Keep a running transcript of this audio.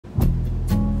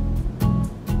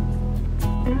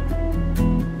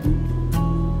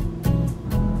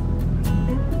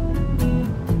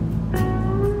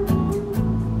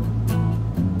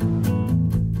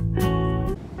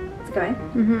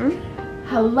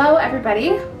Hello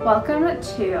everybody, welcome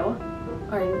to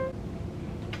our...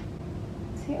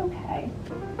 Is he okay?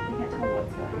 I can't tell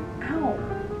what's going on.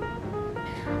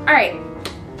 Ow! Alright,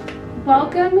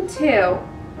 welcome to...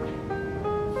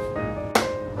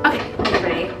 Okay,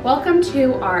 everybody, welcome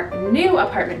to our new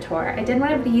apartment tour. I did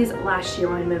one of these last year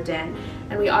when we moved in,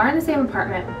 and we are in the same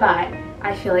apartment, but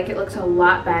I feel like it looks a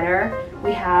lot better.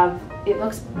 It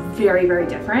looks very, very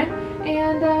different,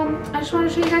 and I just want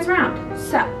to show you guys around.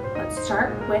 So, let's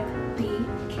start with the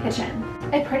kitchen.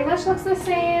 It pretty much looks the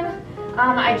same.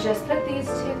 I just put these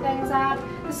two things up.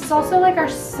 This is also like our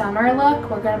summer look.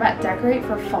 We're gonna decorate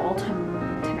for fall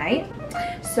tonight.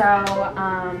 So,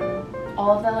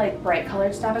 all of the like bright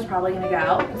colored stuff is probably gonna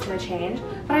go. It's gonna change.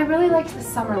 But I really liked the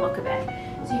summer look of it.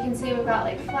 So you can see we've got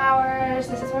like flowers.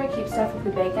 This is where we keep stuff if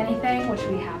we bake anything, which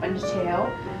we happened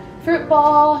to. Fruit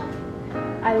bowl.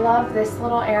 I love this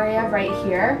little area right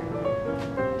here.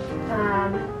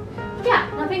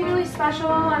 Yeah, nothing really special,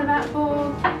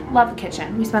 uneventful. Love the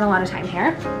kitchen. We spent a lot of time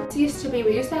here. We used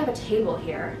to have a table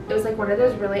here. It was like one of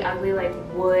those really ugly like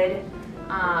wood,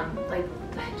 like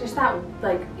just that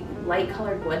like light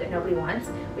colored wood that nobody wants.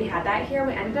 We had that here.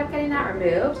 We ended up getting that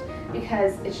removed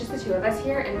because it's just the two of us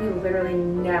here and we literally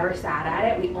never sat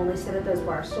at it. We only sit at those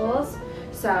bar stools.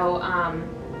 So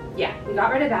yeah, we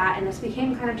got rid of that and this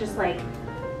became kind of just like,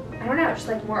 I don't know, just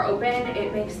like more open.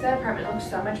 It makes the apartment look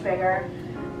so much bigger.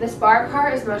 This bar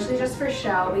cart is mostly just for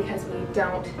show because we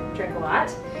don't drink a lot.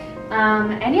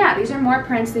 And yeah, these are more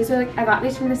prints. These are I got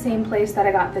these from the same place that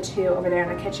I got the two over there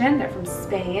in the kitchen. They're from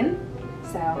Spain,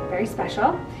 so very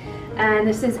special. And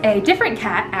this is a different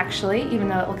cat actually, even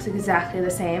though it looks exactly the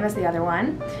same as the other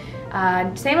one.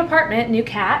 Same apartment, new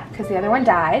cat, because the other one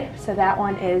died. So that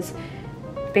one is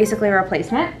basically a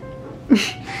replacement.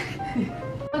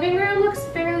 Living room looks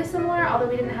fairly similar, although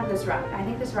we didn't have this rug. I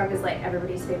think this rug is like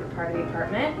everybody's favorite part of the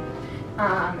apartment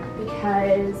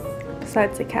because...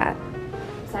 Besides the cat,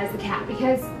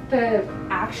 because the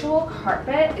actual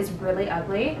carpet is really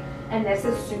ugly and this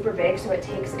is super big, so you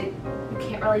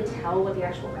can't really tell what the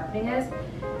actual carpeting is.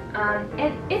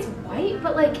 And it's white,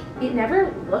 but like it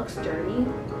never looks dirty,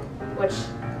 which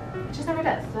it just never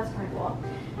does, so that's kind of cool.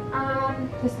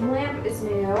 This lamp is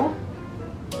new.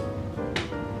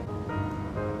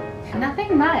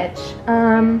 Nothing much.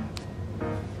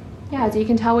 Yeah, as you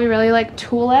can tell, we really like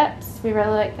tulips. We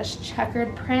really like this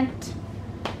checkered print.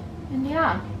 And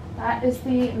yeah, that is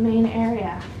the main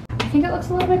area. I think it looks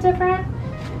a little bit different.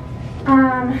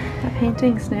 The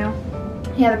painting's new.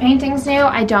 Yeah, the painting's new.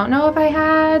 I don't know if I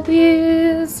had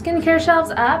the skincare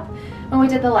shelves up when we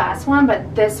did the last one,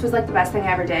 but this was like the best thing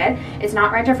I ever did. It's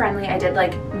not renter friendly. I did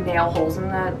like nail holes in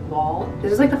the wall.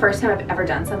 This is like the first time I've ever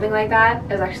done something like that. I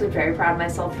was actually very proud of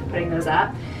myself for putting those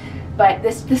up. But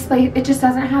this like it just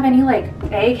doesn't have any like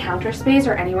counter space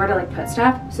or anywhere to like put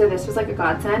stuff. So this was like a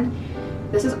godsend.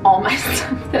 This is all my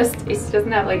stuff. This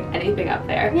doesn't have like anything up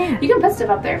there. Yeah. You can put stuff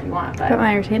up there if you want, but put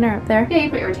my retainer up there. Yeah, you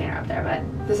put your retainer up there,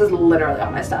 but this is literally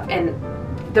all my stuff. And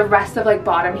the rest of like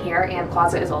bottom here and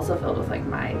closet is also filled with like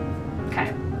my kind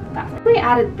of bathroom. We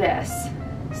added this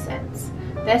since.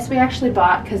 This we actually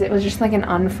bought because it was just like an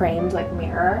unframed like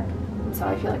mirror. And so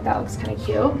I feel like that looks kind of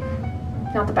cute.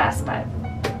 Not the best, but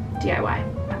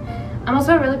DIY. I'm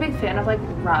also a really big fan of like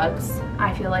rugs.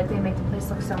 I feel like they make the place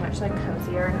look so much like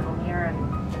cozier and homier,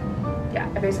 and yeah,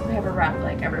 I basically have a rug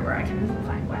like everywhere I can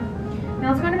find one. Now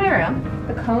let's go into my room.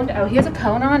 The cone, oh, he has a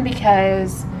cone on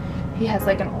because he has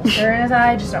like an ulcer in his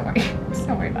eye. Just don't worry, just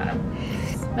don't worry about him.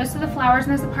 Most of the flowers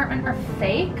in this apartment are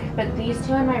fake, but these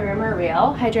two in my room are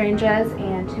real. Hydrangeas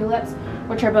and tulips,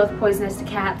 which are both poisonous to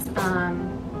cats.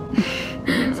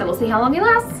 So we'll see how long he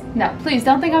lasts. No, please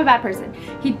don't think I'm a bad person.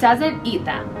 He doesn't eat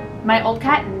them. My old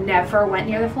cat never went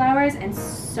near the flowers, and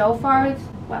so far,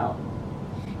 well,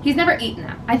 he's never eaten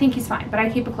them. I think he's fine, but I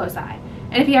keep a close eye.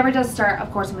 And if he ever does start, of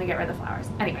course I'm gonna get rid of the flowers.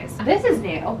 Anyways, this is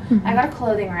new. I got a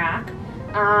clothing rack.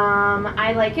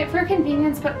 I like it for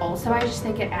convenience, but also I just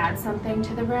think it adds something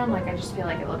to the room. Like I just feel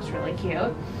like it looks really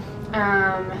cute.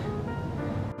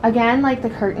 Again, like the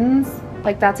curtains,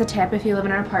 like that's a tip if you live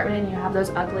in an apartment and you have those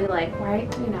ugly, like,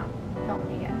 right, you know, don't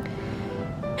make it.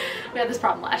 We had this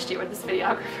problem last year with this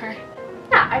videographer.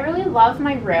 Yeah, I really love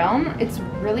my room. It's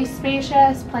really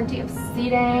spacious, plenty of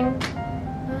seating.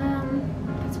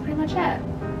 That's pretty much it.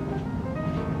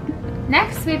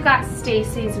 Next, we've got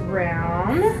Stacy's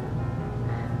room.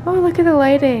 Oh, look at the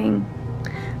lighting.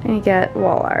 I need to get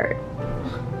wall art.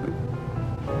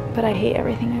 But I hate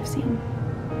everything I've seen.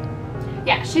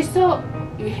 Yeah, she's still...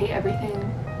 You hate everything?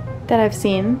 That I've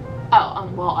seen?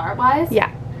 Oh, wall art-wise? Yeah.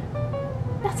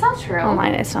 That's not true.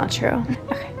 Online, it's not true.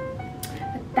 Okay.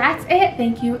 that's it.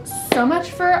 Thank you so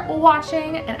much for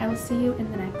watching, and I will see you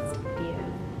in the next